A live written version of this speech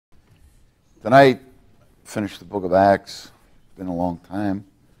Tonight, finished the book of Acts. It's been a long time.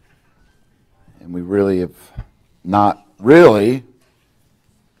 And we really have not really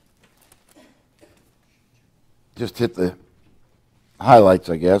just hit the highlights,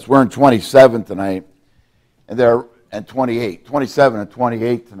 I guess. We're in 27 tonight, and they're at 28. 27 and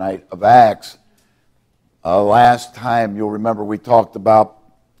 28 tonight of Acts. Last time, you'll remember, we talked about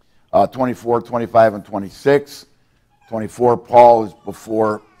 24, 25, and 26. 24, Paul is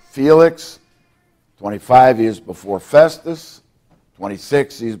before Felix. 25, he is before Festus.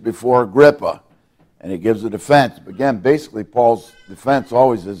 26, he's before Agrippa. And he gives a defense. But again, basically, Paul's defense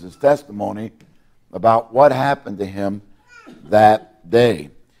always is his testimony about what happened to him that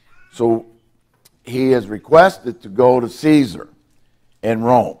day. So he is requested to go to Caesar in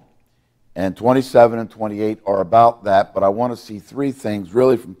Rome. And 27 and 28 are about that. But I want to see three things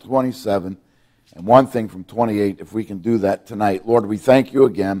really from 27 and one thing from 28, if we can do that tonight. Lord, we thank you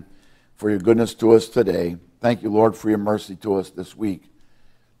again for your goodness to us today. Thank you, Lord, for your mercy to us this week.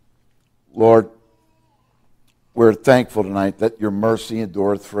 Lord, we're thankful tonight that your mercy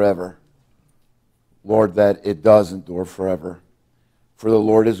endureth forever. Lord, that it does endure forever. For the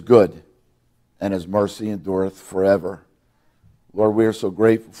Lord is good, and his mercy endureth forever. Lord, we are so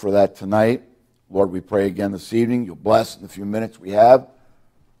grateful for that tonight. Lord, we pray again this evening. You'll bless in the few minutes we have.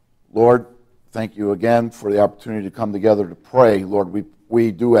 Lord, thank you again for the opportunity to come together to pray. Lord,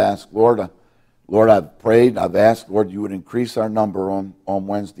 we do ask, Lord, I've prayed, I've asked, Lord, you would increase our number on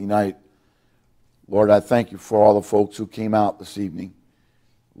Wednesday night. Lord, I thank you for all the folks who came out this evening.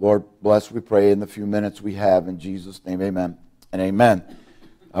 Lord, bless, we pray, in the few minutes we have. In Jesus' name, amen and amen.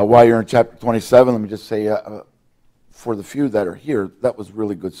 While you're in chapter 27, let me just say, for the few that are here, that was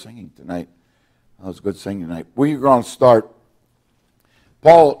really good singing tonight. That was good singing tonight. We're going to start.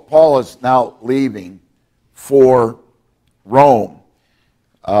 Paul is now leaving for Rome.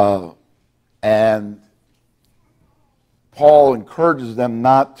 And Paul encourages them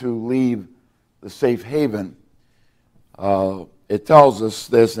not to leave the safe haven. It tells us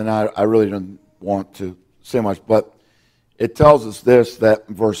this, and I really don't want to say much, but it tells us this, that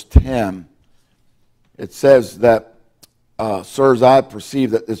in verse 10, it says that, Sirs, I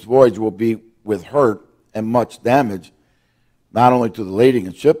perceive that this voyage will be with hurt and much damage, not only to the lading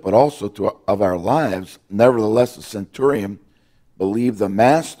and ship, but also of our lives. Nevertheless, the centurion believed the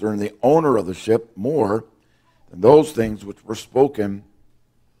master and the owner of the ship more than those things which were spoken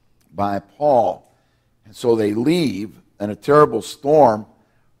by Paul. And so they leave, and a terrible storm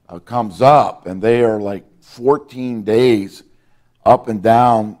comes up, and they are like 14 days up and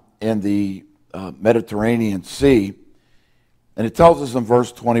down in the Mediterranean Sea. And it tells us in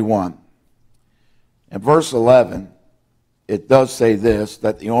verse 21. In verse 11, it does say this,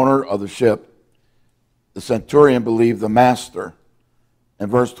 that the owner of the ship, the centurion, believed the master. In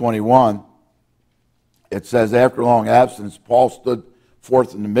verse 21, it says, after long absence, Paul stood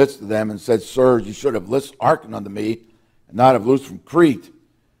forth in the midst of them and said, Sirs, you should have hearkened unto me, and not have loosed from Crete,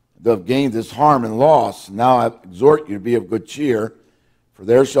 to have gained this harm and loss. Now I exhort you to be of good cheer, for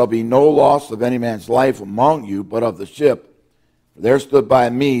there shall be no loss of any man's life among you, but of the ship. For there stood by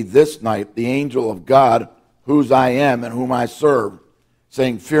me this night the angel of God, whose I am and whom I serve,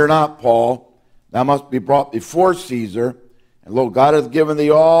 saying, Fear not, Paul, thou must be brought before Caesar, and lo, God hath given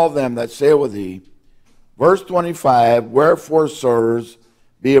thee all them that sail with thee. Verse 25, Wherefore, sirs,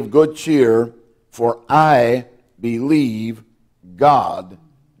 be of good cheer, for I believe God,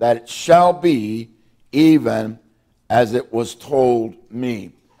 that it shall be even as it was told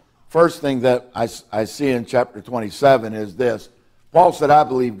me. First thing that I see in chapter 27 is this. Paul said, I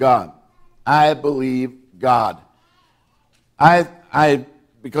believe God. I believe God.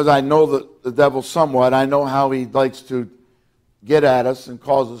 Because I know the devil somewhat, I know how he likes to get at us and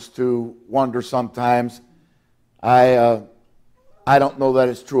cause us to wonder sometimes. I don't know that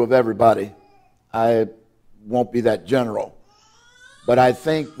it's true of everybody. I won't be that general. But I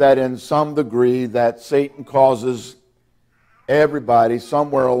think that in some degree that Satan causes everybody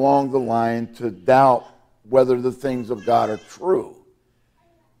somewhere along the line to doubt whether the things of God are true.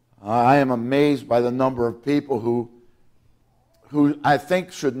 I am amazed by the number of people who I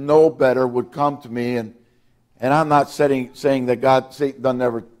think should know better would come to me, and I'm not saying that Satan doesn't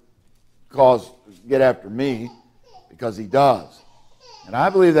ever get after me, because he does. And I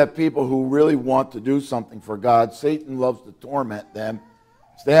believe that people who really want to do something for God, Satan loves to torment them,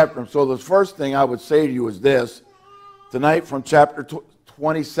 stay after them. So the first thing I would say to you is this, tonight from chapter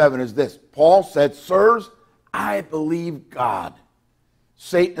 27 is this. Paul said, Sirs, I believe God.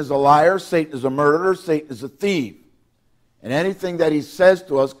 Satan is a liar, Satan is a murderer, Satan is a thief. And anything that he says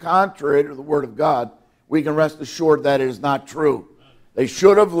to us contrary to the word of God, we can rest assured that it is not true. They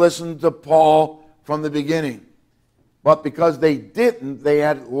should have listened to Paul from the beginning. But because they didn't, they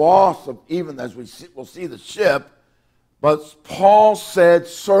had loss of, even as we'll see the ship. But Paul said,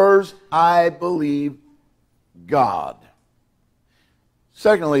 sirs, I believe God.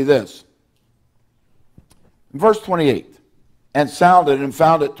 Secondly, this. In verse 28, and sounded and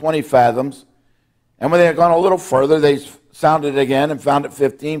found it 20 fathoms. And when they had gone a little further, they sounded again and found it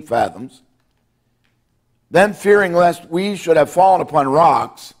 15 fathoms. Then, fearing lest we should have fallen upon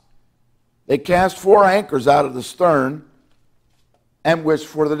rocks, they cast 4 anchors out of the stern and wished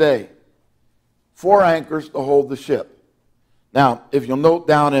for the day. 4 anchors to hold the ship. Now, if you'll note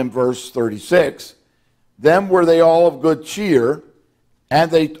down in verse 36, then were they all of good cheer,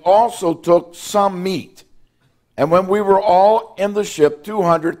 and they also took some meat. And when we were all in the ship,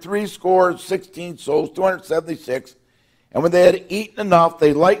 216 souls, 276, and when they had eaten enough,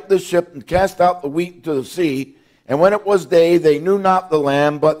 they lightened the ship and cast out the wheat into the sea. And when it was day, they knew not the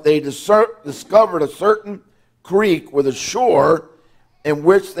land, but they discovered a certain creek with a shore in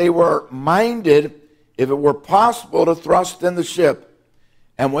which they were minded, if it were possible, to thrust in the ship.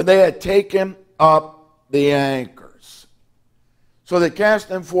 And when they had taken up the anchors. So they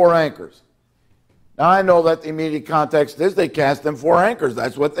cast in 4 anchors. Now I know that the immediate context is they cast in 4 anchors.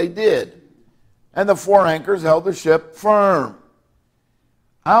 That's what they did. And the 4 anchors held the ship firm.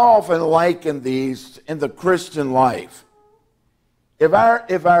 I often liken these in the Christian life.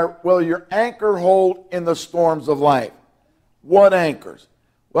 Will your anchor hold in the storms of life? What anchors?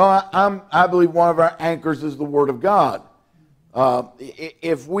 Well, I believe one of our anchors is the Word of God.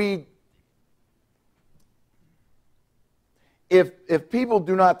 If people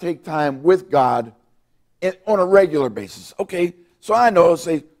do not take time with God on a regular basis, okay, so I know,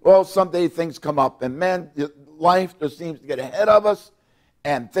 say, well, someday things come up, and man, life just seems to get ahead of us,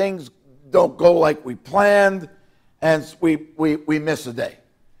 and things don't go like we planned, and we miss a day.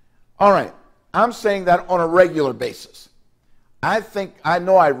 All right, I'm saying that on a regular basis. I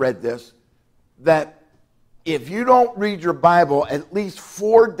know I read this, that if you don't read your Bible at least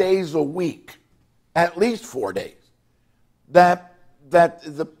 4 days a week, at least 4 days, that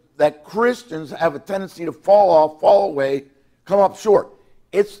Christians have a tendency to fall off, fall away, come up short.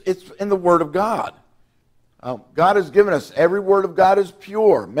 It's in the Word of God. God has given us, every word of God is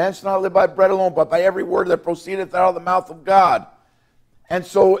pure. Man shall not live by bread alone, but by every word that proceedeth out of the mouth of God. And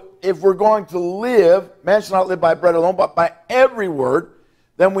so if we're going to live, man shall not live by bread alone, but by every word,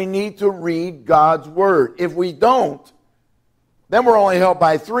 then we need to read God's Word. If we don't, then we're only held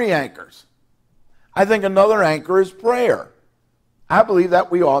by 3 anchors. I think another anchor is prayer. I believe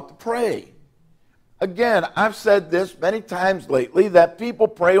that we ought to pray. Again, I've said this many times lately, that people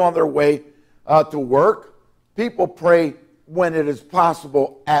pray on their way to work. People pray when it is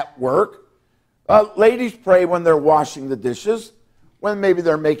possible at work. Ladies pray when they're washing the dishes, when maybe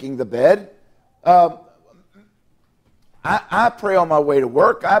they're making the bed. I pray on my way to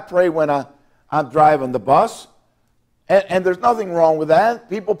work. I pray when I'm driving the bus. And there's nothing wrong with that.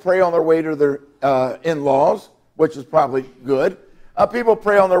 People pray on their way to their in-laws, which is probably good. People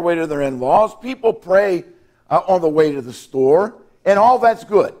pray on their way to their in-laws. People pray on the way to the store. And all that's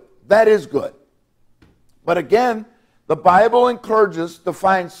good. That is good. But again, the Bible encourages us to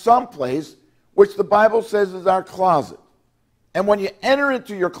find some place which the Bible says is our closet. And when you enter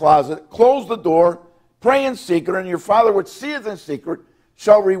into your closet, close the door, pray in secret, and your Father which seeth in secret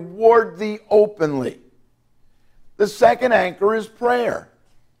shall reward thee openly. The second anchor is prayer.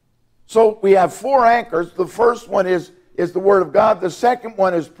 So we have 4 anchors. The first one is the Word of God. The second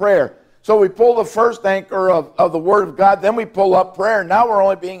one is prayer. So we pull the first anchor of the Word of God, then we pull up prayer. Now we're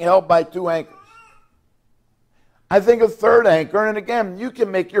only being held by 2 anchors. I think a third anchor, and again, you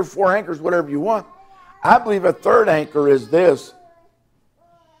can make your 4 anchors whatever you want. I believe a third anchor is this.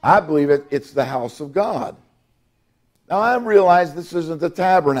 I believe it's the house of God. Now I realize this isn't the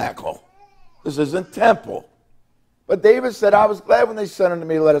tabernacle. This isn't temple. But David said, I was glad when they said unto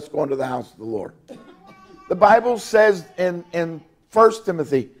me, let us go into the house of the Lord. The Bible says in 1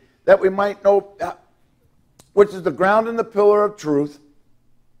 Timothy that we might know, which is the ground and the pillar of truth,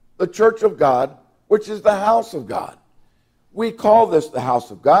 the church of God, which is the house of God. We call this the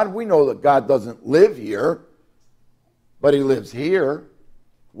house of God. We know that God doesn't live here, but he lives here.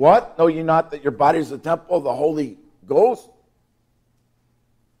 What? Know ye not that your body is the temple of the Holy Ghost?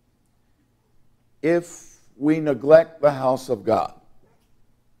 If we neglect the house of God.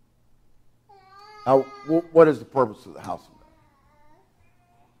 Now, what is the purpose of the house of God?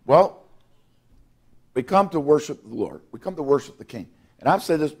 Well, we come to worship the Lord. We come to worship the King. And I've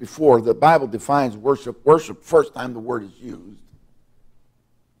said this before, the Bible defines worship. Worship, first time the word is used.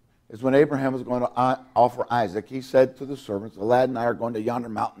 is when Abraham was going to offer Isaac, he said to the servants, the lad and I are going to yonder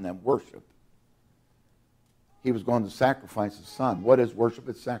mountain and worship. He was going to sacrifice his son. What is worship?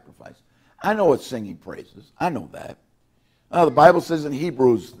 It's sacrifice. I know it's singing praises. I know that. The Bible says in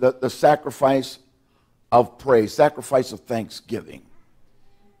Hebrews that the sacrifice of praise, sacrifice of thanksgiving.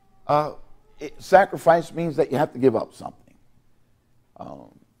 Sacrifice means that you have to give up something.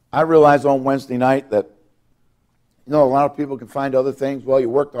 I realized on Wednesday night that, a lot of people can find other things. Well, you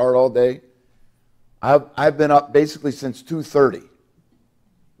worked hard all day. I've been up basically since 2:30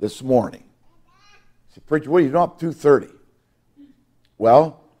 this morning. I said, preacher, what are you doing up 2:30?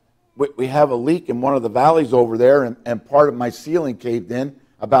 Well, we have a leak in one of the valleys over there, and part of my ceiling caved in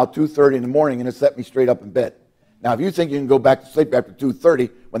about 2:30 in the morning, and it set me straight up in bed. Now, if you think you can go back to sleep after 2:30,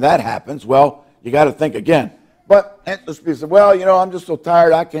 when that happens, well, you got to think again. But those people say, well, I'm just so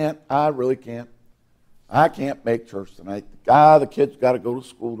tired, I really can't. I can't make church tonight. The kids got to go to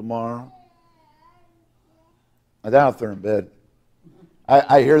school tomorrow. I'm out there in bed.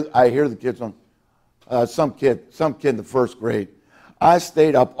 I hear the kids on, some kid in the first grade. He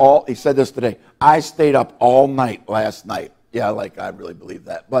said this today, I stayed up all night last night. Yeah, I really believe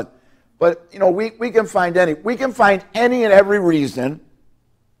that. But we can find any and every reason.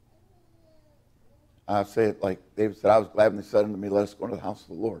 I say it like David said, I was glad when they said unto me, let us go into the house of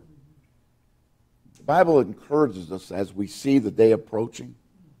the Lord. The Bible encourages us as we see the day approaching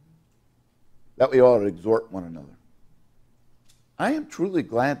that we ought to exhort one another. I am truly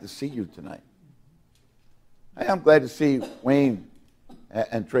glad to see you tonight. I am glad to see Wayne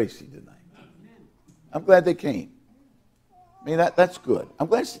and Tracy tonight. I'm glad they came. I mean, that's good. I'm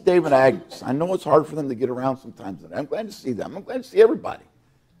glad to see Dave and Agnes. I know it's hard for them to get around sometimes. I'm glad to see them. I'm glad to see everybody.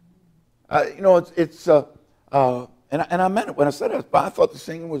 And I meant it when I said it. I thought the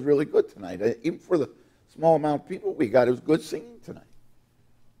singing was really good tonight. Even for the small amount of people we got, it was good singing tonight.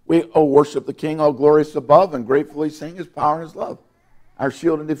 We worship the King, all glorious above, and gratefully sing his power and his love. Our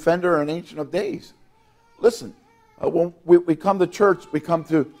shield and defender and ancient of days. Listen, when we come to church,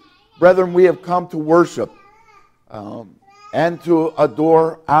 brethren, we have come to worship and to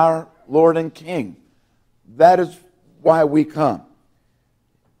adore our Lord and King. That is why we come.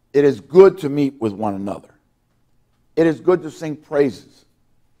 It is good to meet with one another. It is good to sing praises.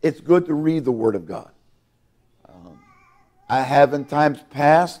 It's good to read the Word of God. I have in times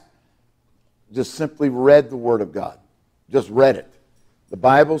past just simply read the Word of God. Just read it. The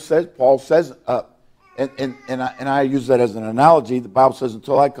Bible says, Paul says, and I use that as an analogy, the Bible says,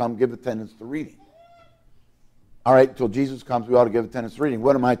 until I come, give attendance to reading. All right, until Jesus comes, we ought to give attendance to reading.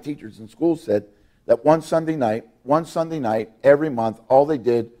 One of my teachers in school said that one Sunday night, every month, all they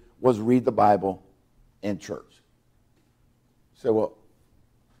did was read the Bible in church. You say, well,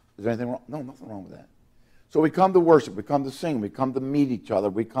 is there anything wrong? No, nothing wrong with that. So we come to worship, we come to sing, we come to meet each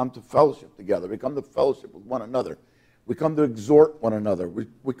other, we come to fellowship together, we come to fellowship with one another, we come to exhort one another,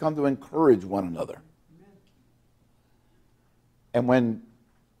 we come to encourage one another. And when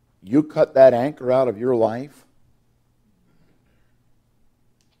you cut that anchor out of your life,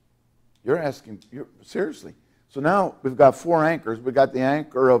 seriously. So now we've got 4 anchors. We've got the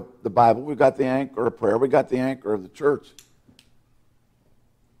anchor of the Bible, we've got the anchor of prayer, we've got the anchor of the church.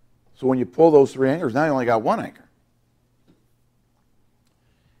 So when you pull those 3 anchors, now you only got 1 anchor.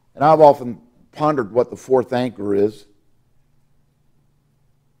 And I've often pondered what the 4th anchor is.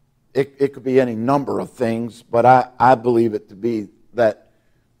 It could be any number of things, but I believe it to be that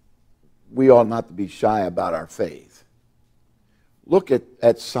we ought not to be shy about our faith. Look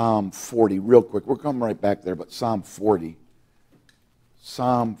at Psalm 40 real quick. We're coming right back there, but Psalm 40.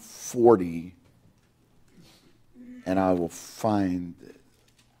 Psalm 40, and I will find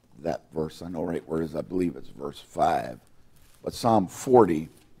that verse. I know right where it is. I believe it's verse 5. But Psalm 40.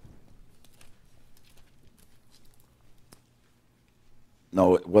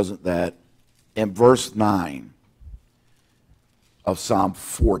 No, it wasn't that. In verse 9 of Psalm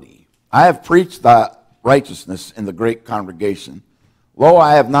 40. I have preached thy righteousness in the great congregation. Lo,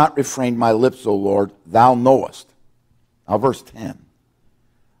 I have not refrained my lips, O Lord, thou knowest. Now verse 10.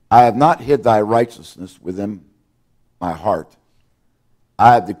 I have not hid thy righteousness within my heart.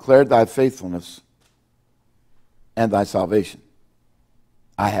 I have declared thy faithfulness and thy salvation.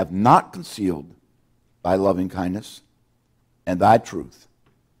 I have not concealed thy loving kindness and thy truth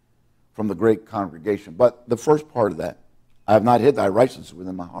from the great congregation. But the first part of that, I have not hid thy righteousness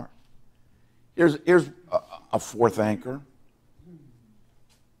within my heart. Here's a 4th anchor.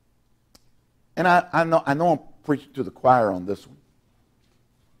 And I know I'm preaching to the choir on this one.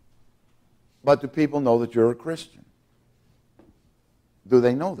 But do people know that you're a Christian? Do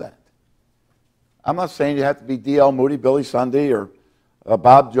they know that? I'm not saying you have to be D.L. Moody, Billy Sunday, or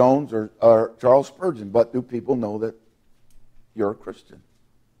Bob Jones or Charles Spurgeon, but do people know that you're a Christian?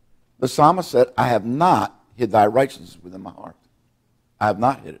 The psalmist said, I have not hid thy righteousness within my heart. I have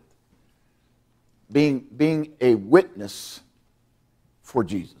not hid it. Being a witness for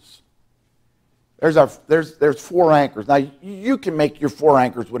Jesus. There's 4 anchors. Now, you can make your 4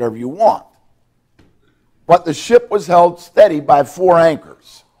 anchors whatever you want. But the ship was held steady by 4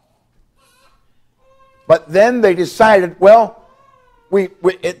 anchors. But then they decided, well,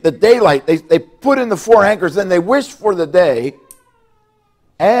 at the daylight, they put in the 4 anchors, then they wished for the day.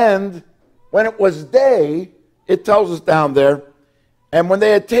 And when it was day, it tells us down there, and when they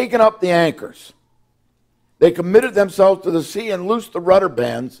had taken up the anchors, they committed themselves to the sea and loosed the rudder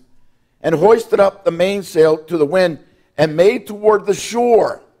bands and hoisted up the mainsail to the wind and made toward the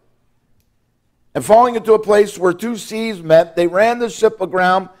shore. And falling into a place where 2 seas met, they ran the ship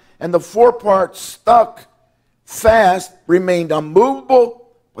aground, and the forepart stuck fast, remained unmovable,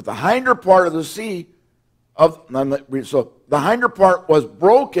 but the hinder part of the sea so the hinder part was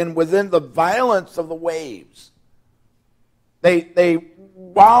broken within the violence of the waves.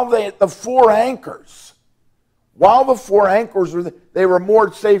 While the 4 anchors were, they were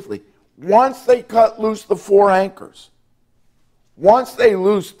moored safely. Once they cut loose the 4 anchors, once they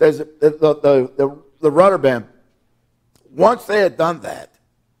loosed the rudder band, once they had done that,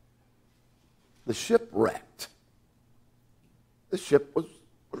 the ship wrecked. The ship was,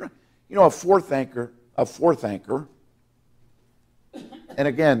 a fourth anchor, and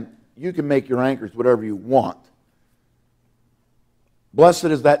again, you can make your anchors whatever you want. Blessed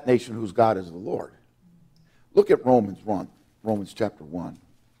is that nation whose God is the Lord. Look at Romans chapter 1,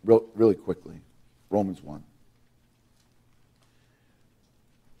 really quickly. Romans 1.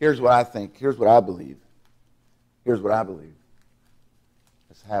 Here's what I think. Here's what I believe. Here's what I believe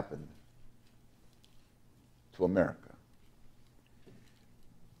has happened to America.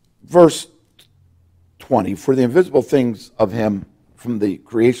 Verse 20, for the invisible things of him from the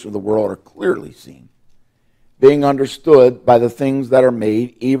creation of the world are clearly seen, being understood by the things that are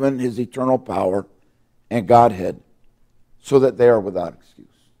made, even his eternal power and Godhead, so that they are without excuse.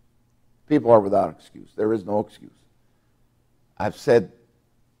 People are without excuse. There is no excuse. I've said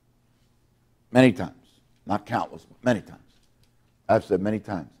many times, not countless, but many times. I've said many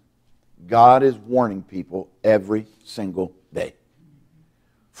times, God is warning people every single day.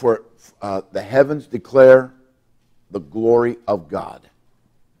 For the heavens declare the glory of God.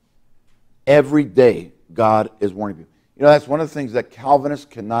 Every day, God is warning people. That's one of the things that Calvinists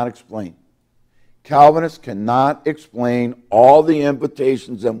cannot explain. Calvinists cannot explain all the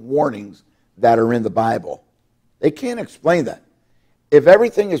invitations and warnings that are in the Bible. They can't explain that. If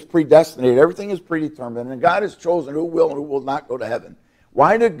everything is predestinated, everything is predetermined, and God has chosen who will and who will not go to heaven,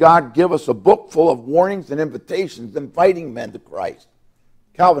 why did God give us a book full of warnings and invitations inviting men to Christ?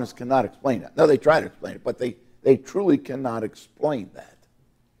 Calvinists cannot explain that. No, they try to explain it, but they truly cannot explain that.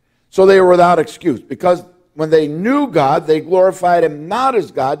 So they were without excuse, because when they knew God, they glorified him not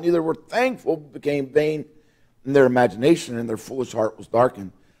as God, neither were thankful, became vain in their imagination, and their foolish heart was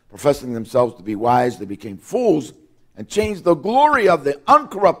darkened. Professing themselves to be wise, they became fools, and changed the glory of the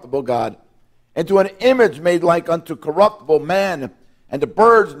uncorruptible God into an image made like unto corruptible man, and to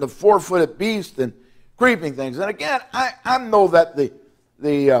birds, and to 4-footed beasts, and creeping things. And again, I know that the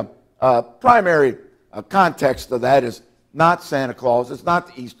primary context of that is not Santa Claus, it's not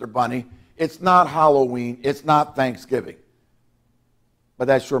the Easter Bunny, it's not Halloween, it's not Thanksgiving. But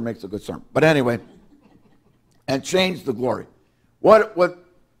that sure makes a good sermon. But anyway, and changed the glory. What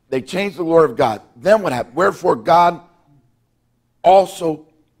they changed the glory of God. Then what happened? Wherefore God also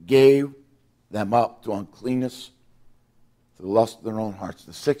gave them up to uncleanness, to the lust of their own hearts.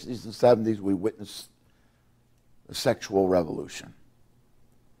 The 60s and 70s, we witnessed the sexual revolution.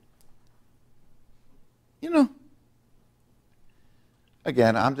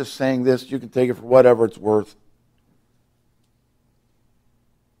 Again, I'm just saying this. You can take it for whatever it's worth.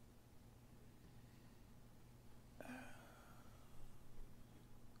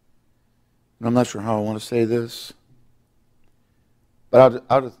 And I'm not sure how I want to say this. But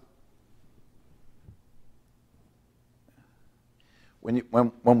I'll just...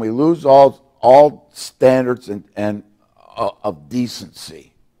 When we lose all standards and of decency.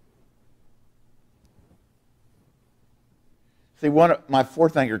 See, my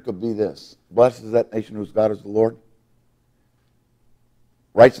fourth anchor could be this. Blessed is that nation whose God is the Lord.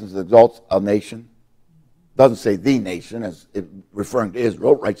 Righteousness exalts a nation. Doesn't say the nation, as referring to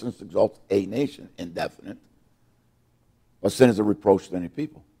Israel. Righteousness exalts a nation, indefinite. But sin is a reproach to any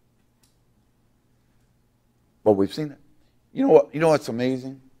people. But we've seen it. You know what's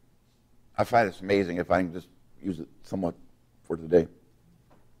amazing? I find it's amazing if I can just use it somewhat for today.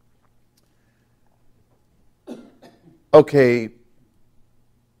 okay,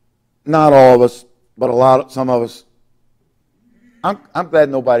 not all of us, but some of us, I'm glad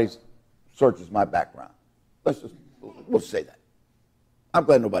nobody searches my background. We'll say that. I'm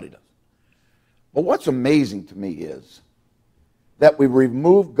glad nobody does. But what's amazing to me is that we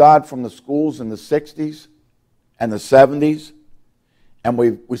removed God from the schools in the 60s and the 70s, and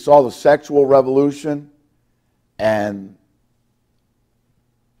we saw the sexual revolution, and,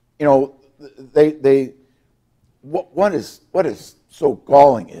 you know, what is so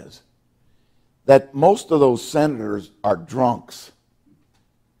galling is that most of those senators are drunks.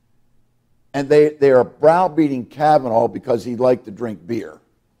 And they are browbeating Kavanaugh because he liked to drink beer.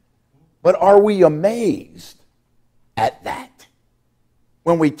 But are we amazed at that?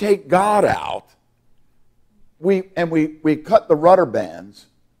 When we take God out, we cut the rudder bands,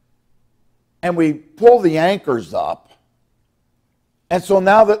 and we pull the anchors up, and so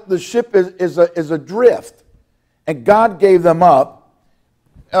now that the ship is adrift, and God gave them up.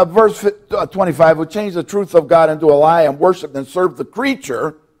 Verse 25, who changed the truth of God into a lie and worshiped and served the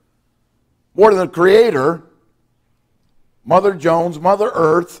creature more than the Creator, Mother Jones, Mother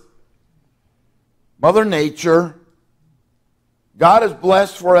Earth, Mother Nature. God is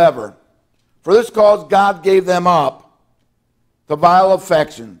blessed forever. For this cause God gave them up to vile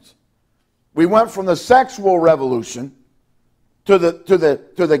affections. We went from the sexual revolution to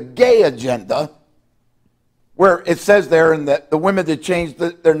the gay agenda, where it says there in the women that changed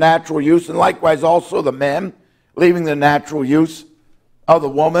their natural use, and likewise also the men, leaving the natural use of the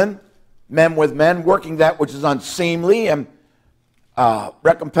woman, men with men, working that which is unseemly, and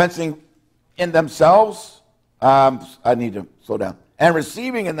recompensing in themselves, I need to slow down, and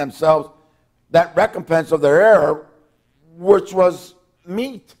receiving in themselves that recompense of their error, which was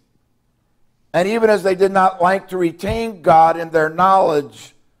meat. And even as they did not like to retain God in their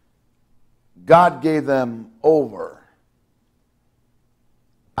knowledge, God gave them over.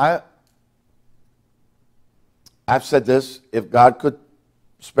 I've said this: if God could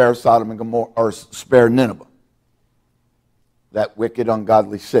spare Sodom and Gomorrah, or spare Nineveh, that wicked,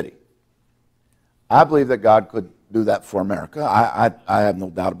 ungodly city, I believe that God could do that for America. I have no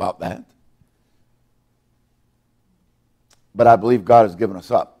doubt about that. But I believe God has given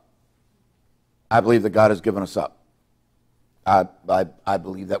us up. I believe that God has given us up. I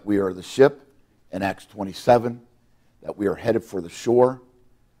believe that we are the ship in Acts 27, that we are headed for the shore,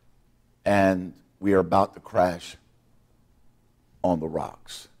 and we are about to crash on the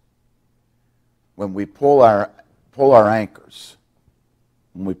rocks. When we pull our anchors,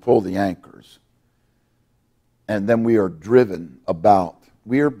 when we pull the anchors, and then we are driven about,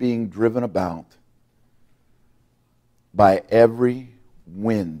 we are being driven about by every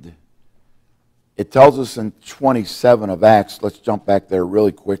wind. It tells us in 27 of Acts, let's jump back there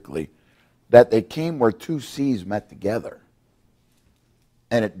really quickly, that they came where two seas met together.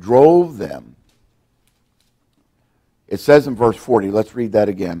 And it drove them. It says in verse 40, let's read that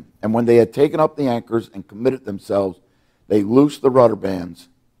again. And when they had taken up the anchors and committed themselves, they loosed the rudder bands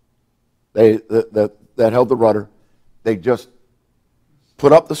that held the rudder. They just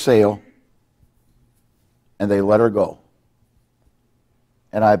put up the sail and they let her go.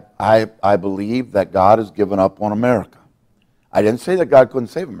 And I believe that God has given up on America. I didn't say that God couldn't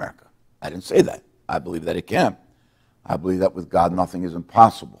save America. I didn't say that. I believe that He can. I believe that with God nothing is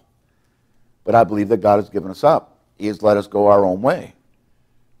impossible. But I believe that God has given us up. He has let us go our own way.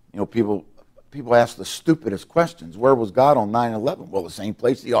 You know, people ask the stupidest questions. Where was God on 9/11? Well, the same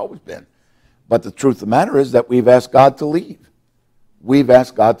place He always been. But the truth of the matter is that we've asked God to leave. We've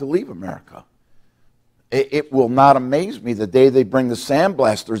asked God to leave America. It will not amaze me the day they bring the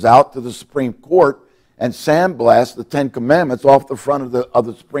sandblasters out to the Supreme Court and sandblast the Ten Commandments off the front of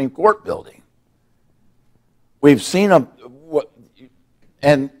the Supreme Court building. We've seen them,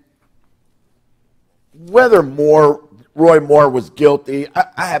 and whether Roy Moore was guilty,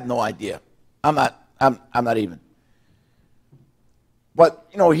 I have no idea. I'm not even. But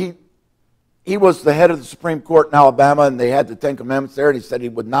you know, he was the head of the Supreme Court in Alabama, and they had the Ten Commandments there, and he said he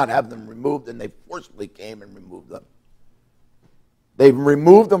would not have them removed, and they forcibly came and removed them. They've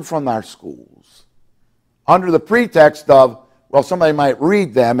removed them from our schools under the pretext of, well, somebody might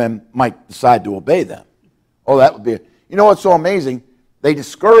read them and might decide to obey them. Oh, that would be it. You know what's so amazing? They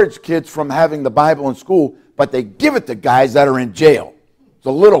discourage kids from having the Bible in school, but they give it to guys that are in jail. It's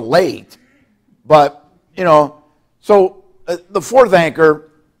a little late, but, you know, so the fourth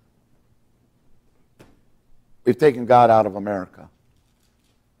anchor, we've taken God out of America.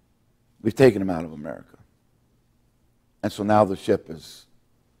 We've taken Him out of America. And so now the ship is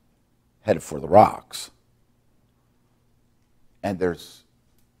headed for the rocks. And there's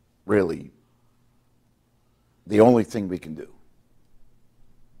really the only thing we can do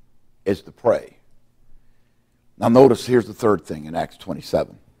is to pray. Now notice, here's the third thing in Acts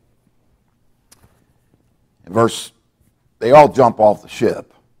 27. In verse, they all jump off the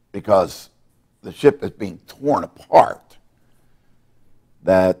ship because the ship is being torn apart.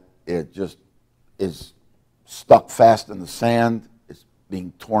 That it just is stuck fast in the sand. It's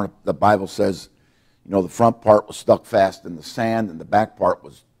being torn. The Bible says, the front part was stuck fast in the sand and the back part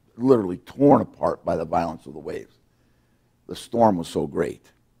was literally torn apart by the violence of the waves. The storm was so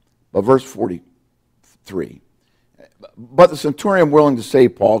great. But verse 43, but the centurion, willing to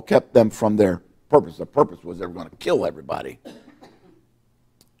save Paul, kept them from their purpose. The purpose was they were going to kill everybody.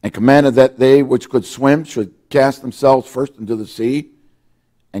 And commanded that they which could swim should cast themselves first into the sea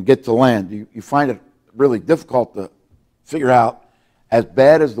and get to land. You find it really difficult to figure out, as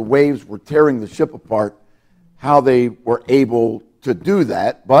bad as the waves were tearing the ship apart, how they were able to do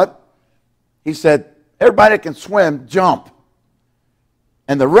that. But he said, everybody that can swim, jump.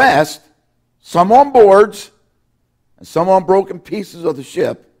 And the rest, some on boards and some on broken pieces of the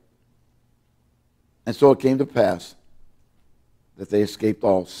ship. And so it came to pass that they escaped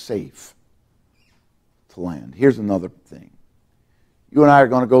all safe to land. Here's another thing. You and I are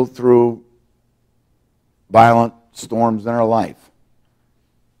going to go through violent storms in our life.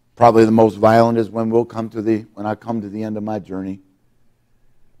 Probably the most violent is when I come to the end of my journey.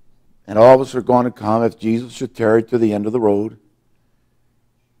 And all of us are going to come if Jesus should tarry to the end of the road.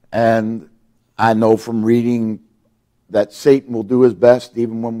 And I know from reading that Satan will do his best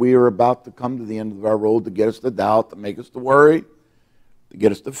even when we are about to come to the end of our road to get us to doubt, to make us to worry, to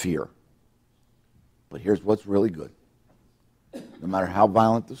get us to fear. But here's what's really good. No matter how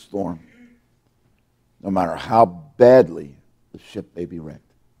violent the storm, no matter how badly the ship may be wrecked,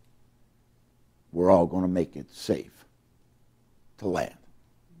 we're all going to make it safe to land.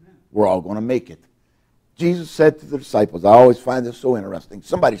 We're all going to make it. Jesus said to the disciples, I always find this so interesting.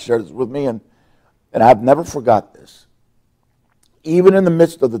 Somebody shared this with me, and I've never forgot this. Even in the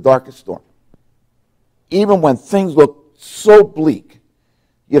midst of the darkest storm, even when things look so bleak,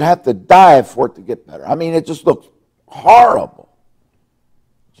 you'd have to die for it to get better. I mean, it just looks horrible.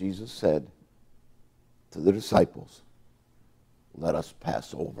 Jesus said to the disciples, let us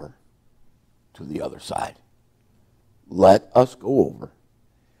pass over to the other side. Let us go over.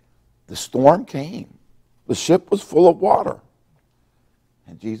 The storm came. The ship was full of water.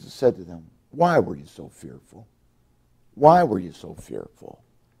 And Jesus said to them, why were you so fearful? Why were you so fearful?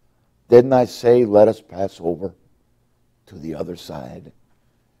 Didn't I say, let us pass over to the other side?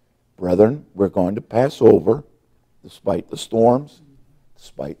 Brethren, we're going to pass over despite the storms,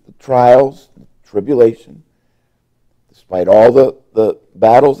 despite the trials, the tribulation, despite all the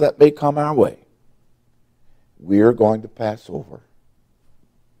battles that may come our way. We're going to pass over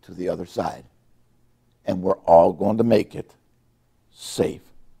to the other side. And we're all going to make it safe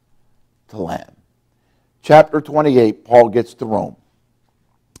to land. Chapter 28, Paul gets to Rome.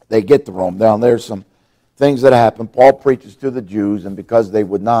 They get to Rome. Now, there's some things that happen. Paul preaches to the Jews, and because they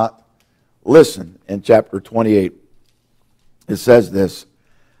would not listen, in chapter 28, it says this,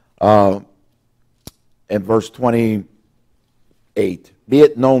 in verse 28, be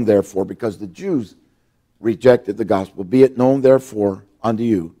it known, therefore, because the Jews rejected the gospel, be it known, therefore, unto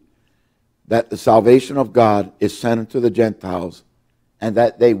you, that the salvation of God is sent unto the Gentiles, and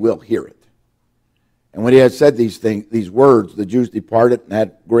that they will hear it. And when he had said these words, the Jews departed and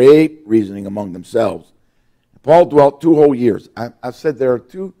had great reasoning among themselves. Paul dwelt 2 whole years. I've said there are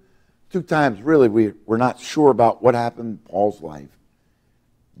two times, really, we're not sure about what happened in Paul's life.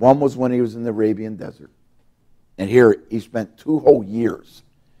 One was when he was in the Arabian desert. And here he spent 2 whole years.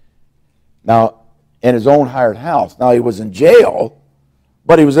 Now, in his own hired house. Now, he was in jail,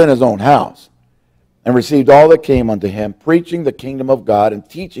 but he was in his own house. And received all that came unto him, preaching the kingdom of God and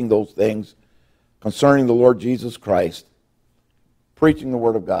teaching those things concerning the Lord Jesus Christ, preaching the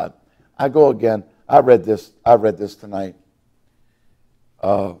word of God. I go again. I read this tonight.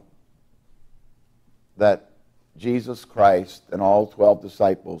 That Jesus Christ and all 12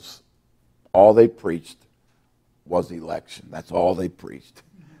 disciples, all they preached was election. That's all they preached.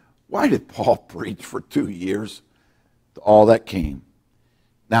 Why did Paul preach for 2 years to all that came?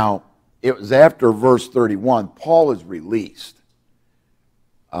 Now, it was after verse 31. Paul is released.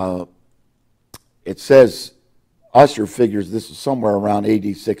 It says, Usher figures this is somewhere around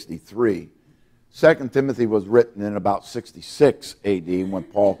AD 63. 2 Timothy was written in about 66 AD when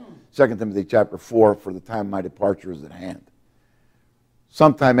Paul, 2 Timothy chapter 4, for the time of my departure is at hand.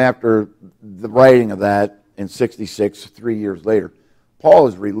 Sometime after the writing of that, in 66, 3 years later, Paul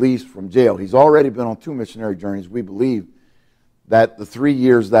is released from jail. He's already been on 2 missionary journeys. We believe that the 3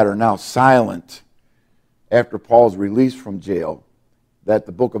 years that are now silent after Paul's release from jail, that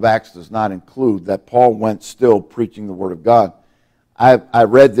the book of Acts does not include, that Paul went still preaching the word of God. I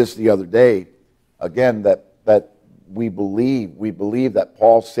read this the other day, again, that we believe that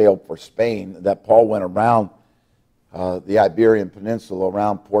Paul sailed for Spain, that Paul went around the Iberian Peninsula,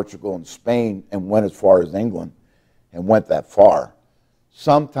 around Portugal and Spain, and went as far as England, and went that far.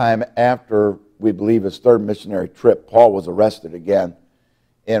 Sometime after, we believe, his third missionary trip, Paul was arrested again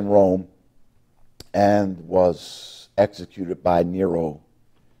in Rome and was executed by Nero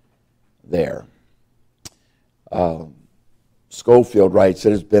there. Schofield writes,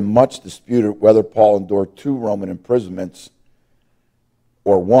 it has been much disputed whether Paul endured 2 Roman imprisonments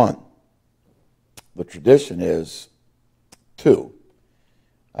or 1. The tradition is 2.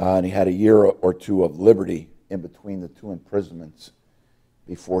 And he had a year or 2 of liberty in between the 2 imprisonments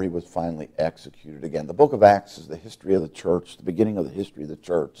before he was finally executed again. The book of Acts is the history of the church, the beginning of the history of the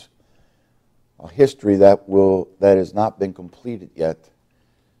church. A history that has not been completed yet,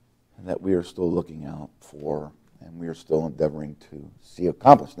 and that we are still looking out for, and we are still endeavoring to see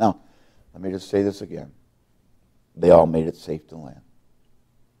accomplished. Now, let me just say this again. They all made it safe to land.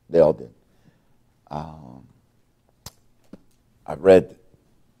 They all did. I've read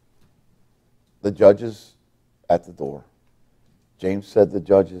the judges at the door. James said the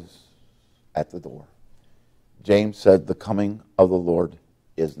judges at the door. James said the coming of the Lord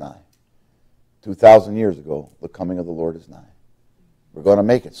is nigh. 2,000 years ago, the coming of the Lord is nigh. We're going to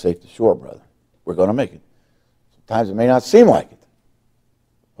make it safe to shore, brother. We're going to make it. Sometimes it may not seem like it,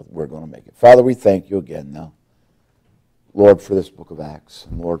 but we're going to make it. Father, we thank you again now, Lord, for this book of Acts,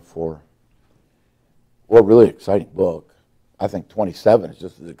 and Lord, for a really exciting book. I think 27 is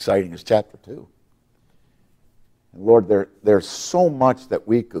just as exciting as chapter 2. And Lord, there's so much that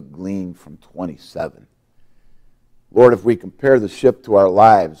we could glean from 27. Lord, if we compare the ship to our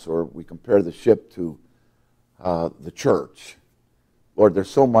lives, or we compare the ship to the church, Lord, there's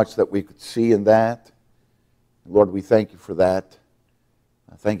so much that we could see in that. Lord, we thank you for that.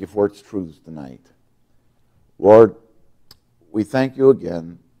 I thank you for its truths tonight. Lord, we thank you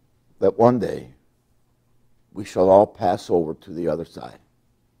again that one day we shall all pass over to the other side.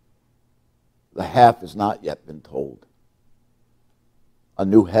 The half has not yet been told. A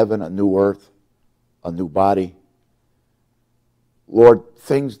new heaven, a new earth, a new body. Lord,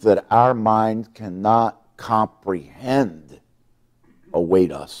 things that our mind cannot comprehend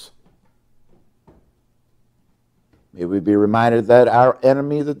await us. May we be reminded that our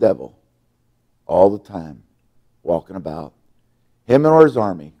enemy, the devil, all the time, walking about, him and his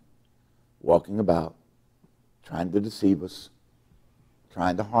army, walking about, trying to deceive us,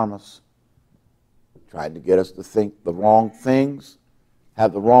 trying to harm us, trying to get us to think the wrong things,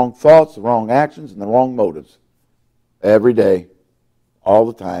 have the wrong thoughts, the wrong actions, and the wrong motives. Every day, all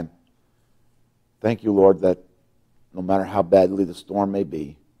the time. Thank you, Lord, that no matter how badly the storm may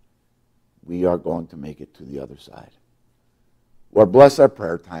be, we are going to make it to the other side. Lord, bless our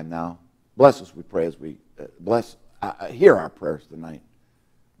prayer time now. Bless us, we pray, as we hear our prayers tonight.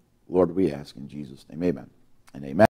 Lord, we ask in Jesus' name, amen and amen.